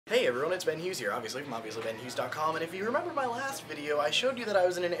Hey everyone, it's Ben Hughes here, obviously from ObviouslyBenHughes.com, and if you remember my last video, I showed you that I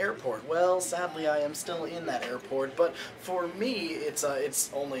was in an airport. Well, sadly I am still in that airport, but for me, it's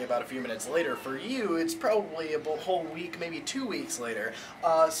only about a few minutes later. For you, it's probably a whole week, maybe 2 weeks later.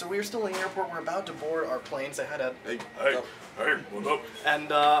 So we're still in the airport, we're about to board our plane, say hi to... Hey, what's up?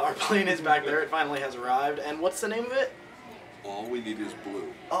 And our plane is back there, it finally has arrived, and what's the name of it? All we need is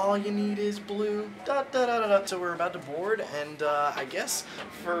blue. All you need is blue. Da, da, da, da, da. So we're about to board, and I guess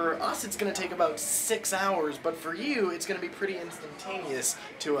for us it's going to take about 6 hours, but for you it's going to be pretty instantaneous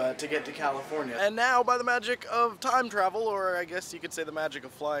to get to California. And now, by the magic of time travel, or I guess you could say the magic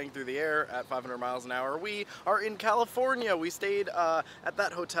of flying through the air at 500 miles an hour, we are in California. We stayed at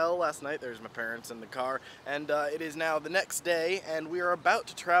that hotel last night. There's my parents in the car, and it is now the next day, and we are about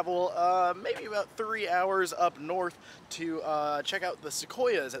to travel maybe about 3 hours up north to check out the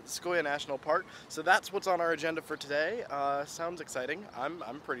Sequoias at the Sequoia National Park. So that's what's on our agenda for today. Sounds exciting. I'm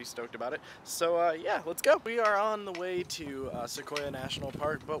pretty stoked about it. So yeah, let's go. We are on the way to Sequoia National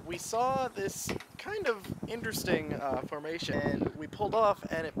Park, but we saw this kind of interesting formation, and we pulled off,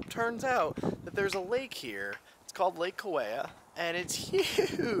 and it turns out that there's a lake here. It's called Lake Kaweah, and it's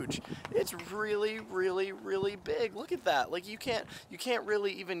huge. It's really, really, really big. Look at that. Like you can't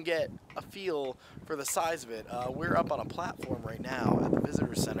really even get a feel for the size of it. We're up on a platform right now at the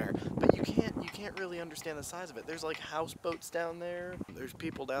visitor center, but you can't really understand the size of it. There's like houseboats down there. There's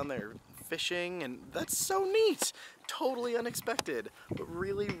people down there fishing, and that's so neat. Totally unexpected, but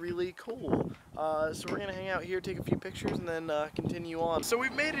really, really cool. So we're gonna hang out here, take a few pictures, and then continue on. So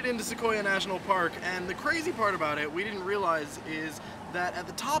we've made it into Sequoia National Park, and the crazy part about it, we didn't realize, is that at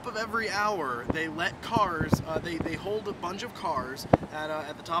the top of every hour, they let cars, they hold a bunch of cars,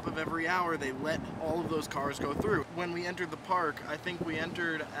 at the top of every hour, they let all of those cars go through. When we entered the park, I think we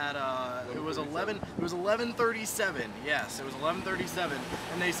entered at, it was 11:37, yes, it was 11:37,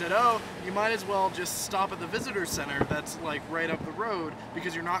 and they said, oh, you might as well just stop at the visitor center that's like right up the road,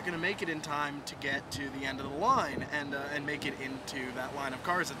 because you're not gonna make it in time to get to the end of the line and make it into that line of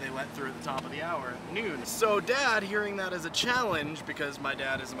cars that they let through at the top of the hour at noon. So Dad, hearing that as a challenge, because my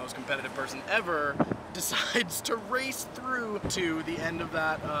dad is the most competitive person ever, decides to race through to the end of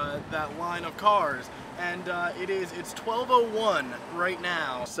that that line of cars, and it's 12:01 right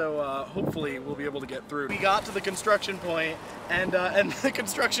now, so hopefully we'll be able to get through. We got to the construction point, and the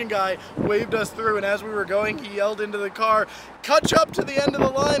construction guy waved us through, and as we were going, he yelled into the car, "Catch up to the end of the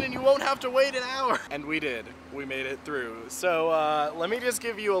line and you won't have to wait an hour." And we did. We made it through. So let me just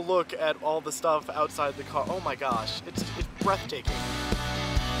give you a look at all the stuff outside the car. Oh my gosh, it's breathtaking.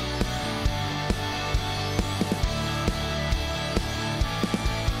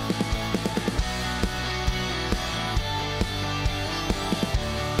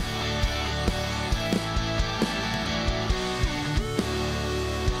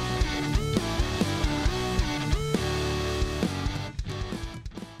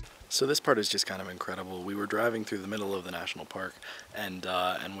 So this part is just kind of incredible. We were driving through the middle of the national park, and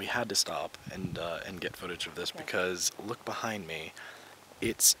we had to stop and get footage of this, because look behind me.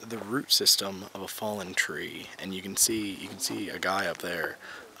 It's the root system of a fallen tree, and you can see a guy up there,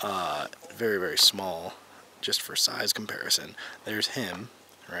 very, very small, just for size comparison. There's him,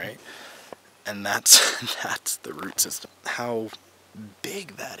 right? And that's the root system. How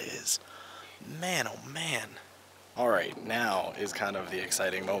big that is. Man, oh man. Alright, now is kind of the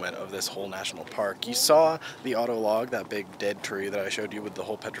exciting moment of this whole national park. You saw the autolog, that big dead tree that I showed you with the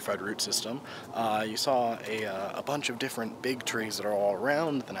whole petrified root system. You saw a bunch of different big trees that are all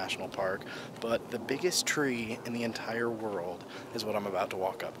around the national park, but the biggest tree in the entire world is what I'm about to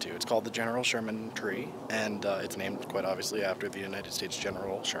walk up to. It's called the General Sherman tree, and it's named quite obviously after the United States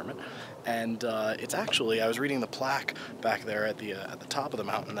General Sherman. And it's actually, I was reading the plaque back there at the top of the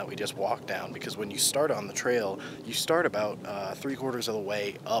mountain that we just walked down, because when you start on the trail, you start about 3/4 of the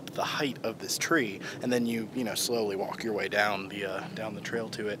way up the height of this tree, and then you slowly walk your way down the trail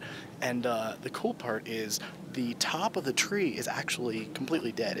to it. And the cool part is the top of the tree is actually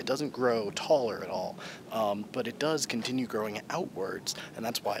completely dead. It doesn't grow taller at all, but it does continue growing outwards, and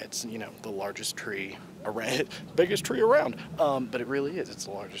that's why it's the largest tree around, biggest tree around. But it really is. It's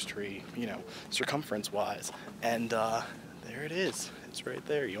the largest tree, circumference wise. And there it is. It's right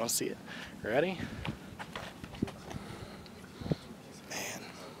there. You want to see it? Ready?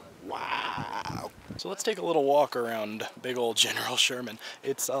 Wow. So let's take a little walk around big old General Sherman.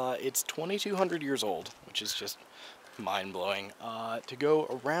 It's 2,200 years old, which is just mind-blowing. To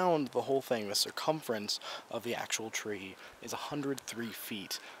go around the whole thing, the circumference of the actual tree is 103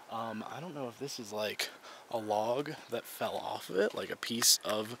 feet. I don't know if this is like a log that fell off of it, like a piece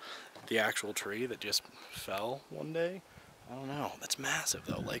of the actual tree that just fell one day. I don't know. That's massive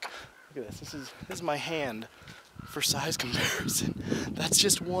though. Like, look at this. This is my hand for size comparison. That's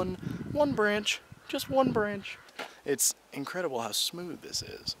just one branch. Just one branch. It's incredible how smooth this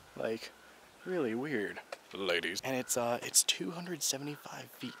is. Like, really weird. Ladies. And it's 275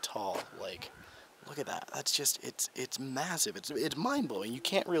 feet tall. Like, look at that. That's just, it's massive. It's mind-blowing. You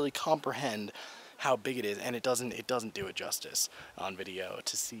can't really comprehend how big it is, and it doesn't do it justice on video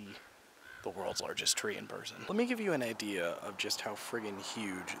to see the world's largest tree in person. Let me give you an idea of just how friggin'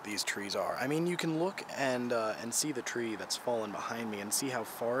 huge these trees are. I mean, you can look and see the tree that's fallen behind me and see how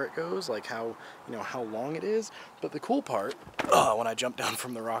far it goes, like how, you know, how long it is. But the cool part, when I jump down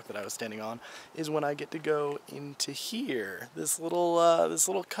from the rock that I was standing on, is when I get to go into here, this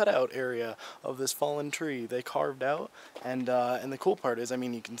little cutout area of this fallen tree they carved out. And the cool part is, I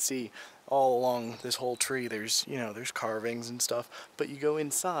mean, you can see all along this whole tree, there's, you know, there's carvings and stuff, but you go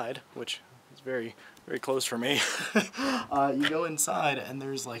inside, which is very, very close for me. You go inside and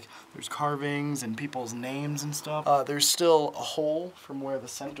there's carvings and people's names and stuff. There's still a hole from where the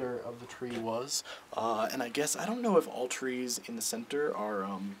center of the tree was, and I guess, I don't know if all trees in the center are,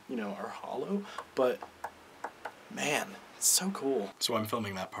 you know, are hollow, but man, it's so cool. So I'm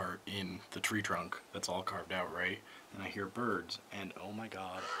filming that part in the tree trunk that's all carved out, right? And I hear birds, and oh my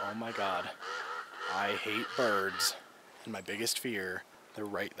god, I hate birds. And my biggest fear, they're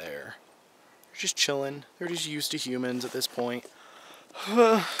right there. They're just chilling. They're just used to humans at this point.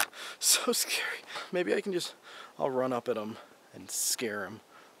 So scary. Maybe I can just, I'll run up at them and scare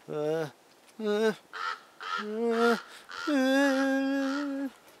them.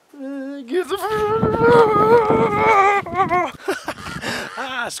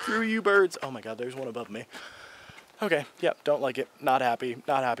 Screw you birds. Oh my god, there's one above me. Okay, yep, don't like it. Not happy.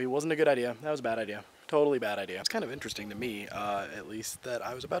 Not happy. Wasn't a good idea. That was a bad idea. Totally bad idea. It's kind of interesting to me, at least, that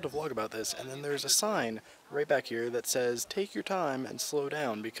I was about to vlog about this, and then there's a sign right back here that says, take your time and slow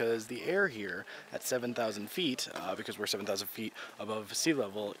down, because the air here at 7,000 feet, because we're 7,000 feet above sea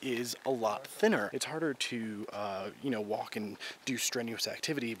level, is a lot thinner. It's harder to, you know, walk and do strenuous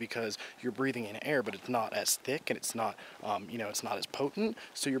activity because you're breathing in air, but it's not as thick, and it's not, you know, it's not as potent,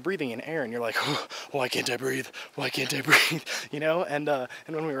 so you're breathing in air, and you're like, oh, why can't I breathe? Why can't I breathe? You know, and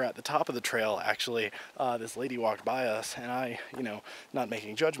when we were at the top of the trail, actually, this lady walked by us, and I, you know, not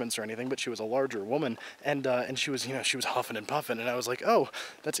making judgments or anything, but she was a larger woman, and she was, you know, she was huffing and puffing, and I was like, oh,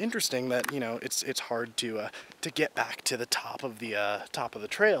 that's interesting that, you know, it's hard to get back to the top of the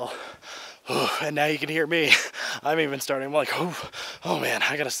trail. And now you can hear me. I'm even starting, I'm like, oh man,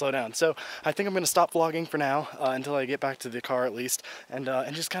 I gotta slow down. So I think I'm gonna stop vlogging for now, until I get back to the car at least, and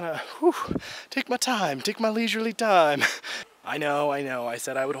just kind of, take my time, take my leisurely time. I know, I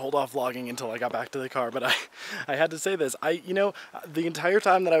said I would hold off vlogging until I got back to the car, but I had to say this. You know, the entire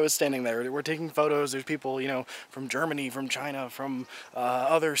time that I was standing there, we're taking photos, there's people, you know, from Germany, from China, from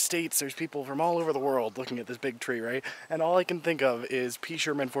other states, there's people from all over the world looking at this big tree, right? And all I can think of is P.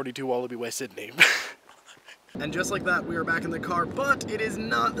 Sherman 42 Wallaby Way, Sydney. And just like that, we are back in the car, but it is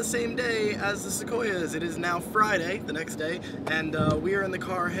not the same day as the Sequoias. It is now Friday, the next day, and we are in the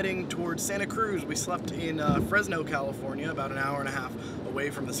car heading towards Santa Cruz. We slept in Fresno, California, about an hour and a half away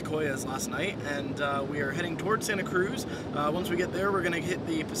from the Sequoias last night, and we are heading towards Santa Cruz. Once we get there, we're going to hit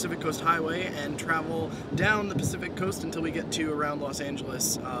the Pacific Coast Highway and travel down the Pacific Coast until we get to around Los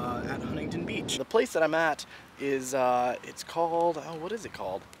Angeles at Huntington Beach. The place that I'm at is, it's called, oh, what is it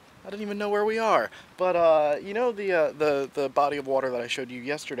called? I don't even know where we are, but you know the body of water that I showed you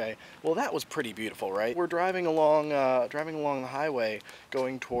yesterday. Well, that was pretty beautiful, right? We're driving along the highway,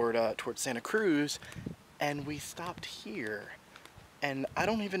 going towards Santa Cruz, and we stopped here, and I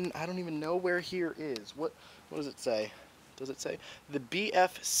don't even know where here is. What does it say? Does it say the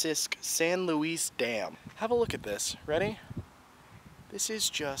BF Sisk San Luis Dam? Have a look at this. Ready? This is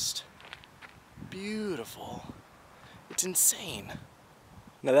just beautiful. It's insane.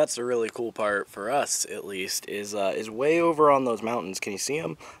 Now that's the really cool part for us, at least, is way over on those mountains. Can you see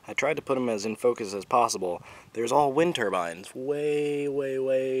them? I tried to put them as in focus as possible. There's all wind turbines way, way,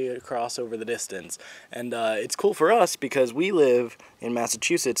 way across over the distance. And it's cool for us because we live in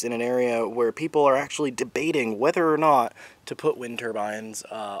Massachusetts in an area where people are actually debating whether or not to put wind turbines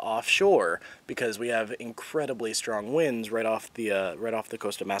offshore, because we have incredibly strong winds right off the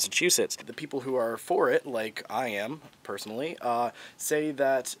coast of Massachusetts. The people who are for it, like I am personally, say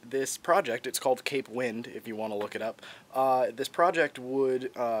that this project, it's called Cape Wind if you want to look it up, this project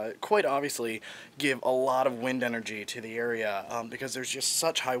would quite obviously give a lot of wind energy to the area because there's just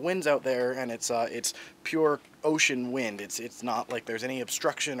such high winds out there, and it's pure ocean wind. It's not like there's any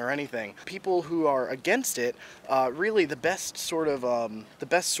obstruction or anything. People who are against it, really the best sort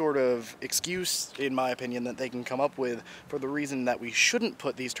of excuse, in my opinion, that they can come up with for the reason that we shouldn't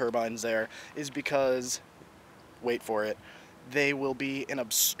put these turbines there is because, wait for it, they will be an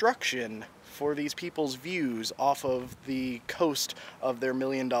obstruction for these people's views off of the coast of their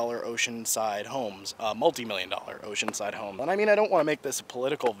million-dollar oceanside homes, multi-million-dollar oceanside home. And I mean, I don't want to make this a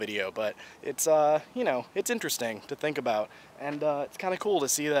political video, but it's, you know, it's interesting to think about. And it's kind of cool to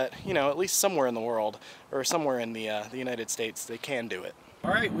see that, you know, at least somewhere in the world, or somewhere in the United States, they can do it.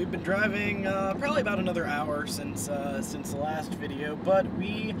 Alright, we've been driving probably about another hour since the last video, but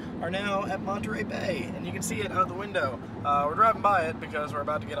we are now at Monterey Bay, and you can see it out the window. We're driving by it because we're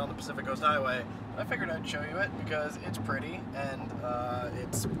about to get on the Pacific Coast Highway. I figured I'd show you it because it's pretty and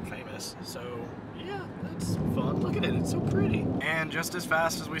it's famous, so yeah, that's fun. Look at it, it's so pretty. And just as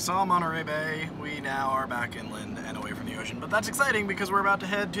fast as we saw Monterey Bay, we now are back inland and away from the ocean. But that's exciting because we're about to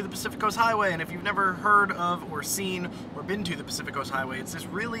head to the Pacific Coast Highway, and if you've never heard of or seen or been to the Pacific Coast Highway, it's this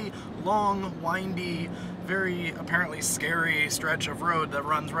really long, windy, very apparently scary stretch of road that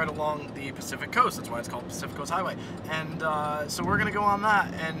runs right along the Pacific Coast. That's why it's called Pacific Coast Highway. And so we're gonna go on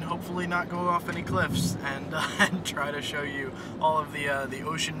that and hopefully not go off any cliffs and, and try to show you all of the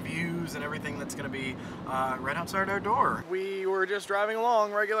ocean views and everything that's gonna be right outside our door. We were just driving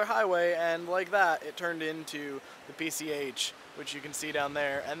along regular highway, and like that, it turned into the PCH, which you can see down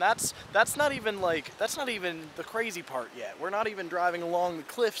there. And that's not even the crazy part yet. We're not even driving along the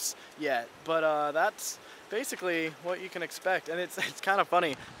cliffs yet, but that's basically what you can expect. And it's kind of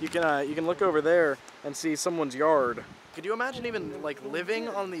funny. You can look over there and see someone's yard. Could you imagine even like living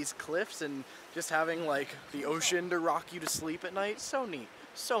on these cliffs and just having like the ocean to rock you to sleep at night? So neat,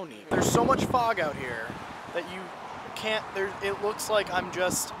 so neat. There's so much fog out here that you can't, it looks like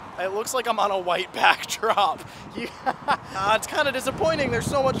I'm on a white backdrop. It's kind of disappointing, there's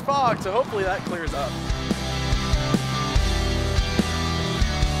so much fog, so hopefully that clears up.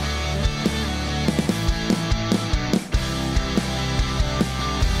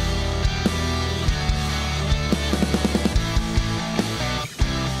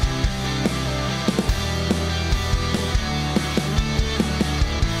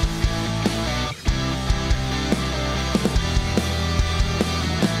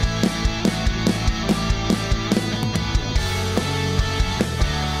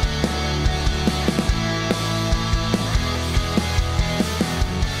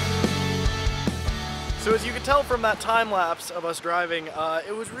 So as you can tell from that time lapse of us driving,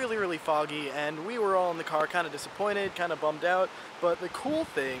 it was really, really foggy, and we were all in the car kind of disappointed, kind of bummed out. But the cool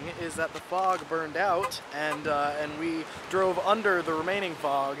thing is that the fog burned out, and we drove under the remaining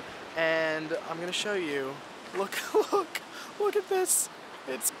fog. And I'm gonna show you. Look at this.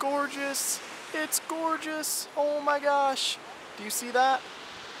 It's gorgeous. It's gorgeous. Oh my gosh. Do you see that?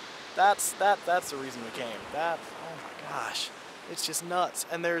 That's the reason we came. Oh my gosh. It's just nuts.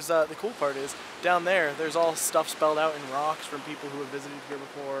 And there's, the cool part is, down there, there's all stuff spelled out in rocks from people who have visited here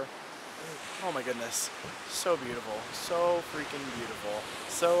before. Oh my goodness. So beautiful. So freaking beautiful.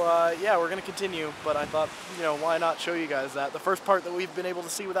 So, yeah, we're gonna continue, but I thought, you know, why not show you guys that? The first part that we've been able to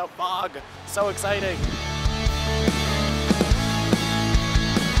see without fog. So exciting.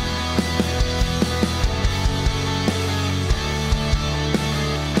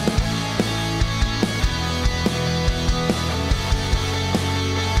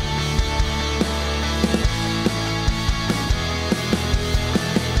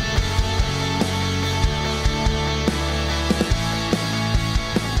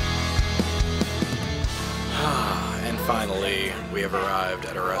 Finally, we have arrived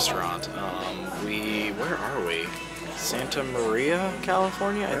at a restaurant. Where are we? Santa Maria,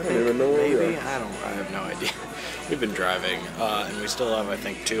 California, I think? don't even know where we maybe? are. I have no idea. We've been driving, and we still have, I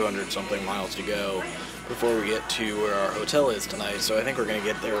think, 200-something miles to go before we get to where our hotel is tonight. So I think we're going to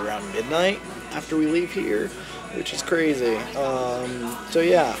get there around midnight after we leave here, which is crazy. So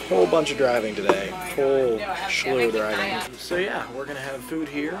yeah, whole bunch of driving today. Whole slew of driving. So yeah, we're going to have food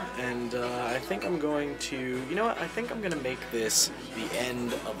here, and I think I'm going to, you know what, I think I'm going to make this the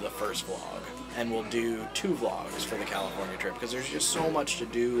end of the first vlog. and we'll do 2 vlogs for the California trip, because there's just so much to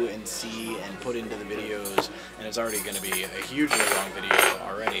do and see and put into the videos, and it's already going to be a hugely long video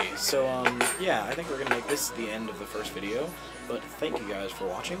already. So yeah, I think we're going to make this the end of the first video, but thank you guys for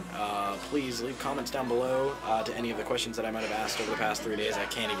watching. Please leave comments down below to any of the questions that I might have asked over the past 3 days. I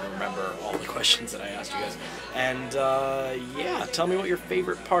can't even remember all the questions that I asked you guys. And yeah, tell me what your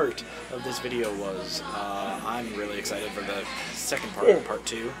favorite part of this video was. I'm really excited for the second part, part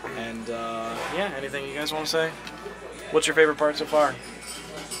 2. And yeah, anything you guys want to say? What's your favorite part so far?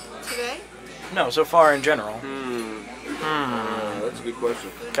 Today? No, so far in general. That's a good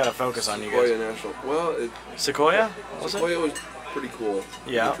question. Gotta focus on you guys. Sequoia National. Well, Sequoia? Sequoia was pretty cool.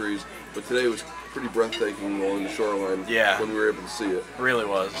 Yeah. The trees, but today was pretty breathtaking along the shoreline. Yeah. When we were able to see it. Really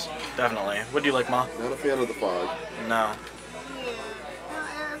was, definitely. What do you like, Ma? Not a fan of the fog. No.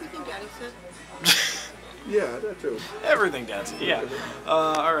 Yeah, everything Daddy said. Yeah, that too. Everything, Dad said. Yeah.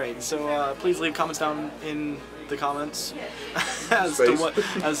 All right. So please leave comments down in the comments as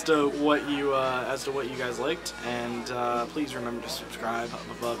to what you guys liked, and please remember to subscribe up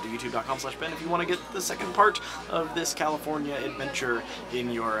above to youtube.com/Ben if you want to get the second part of this California adventure in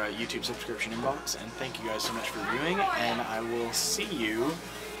your YouTube subscription inbox. And thank you guys so much for viewing, and I will see you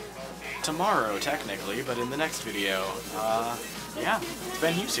tomorrow, technically, but in the next video. Yeah, it's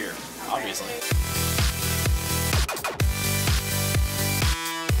Ben Hughes here, obviously.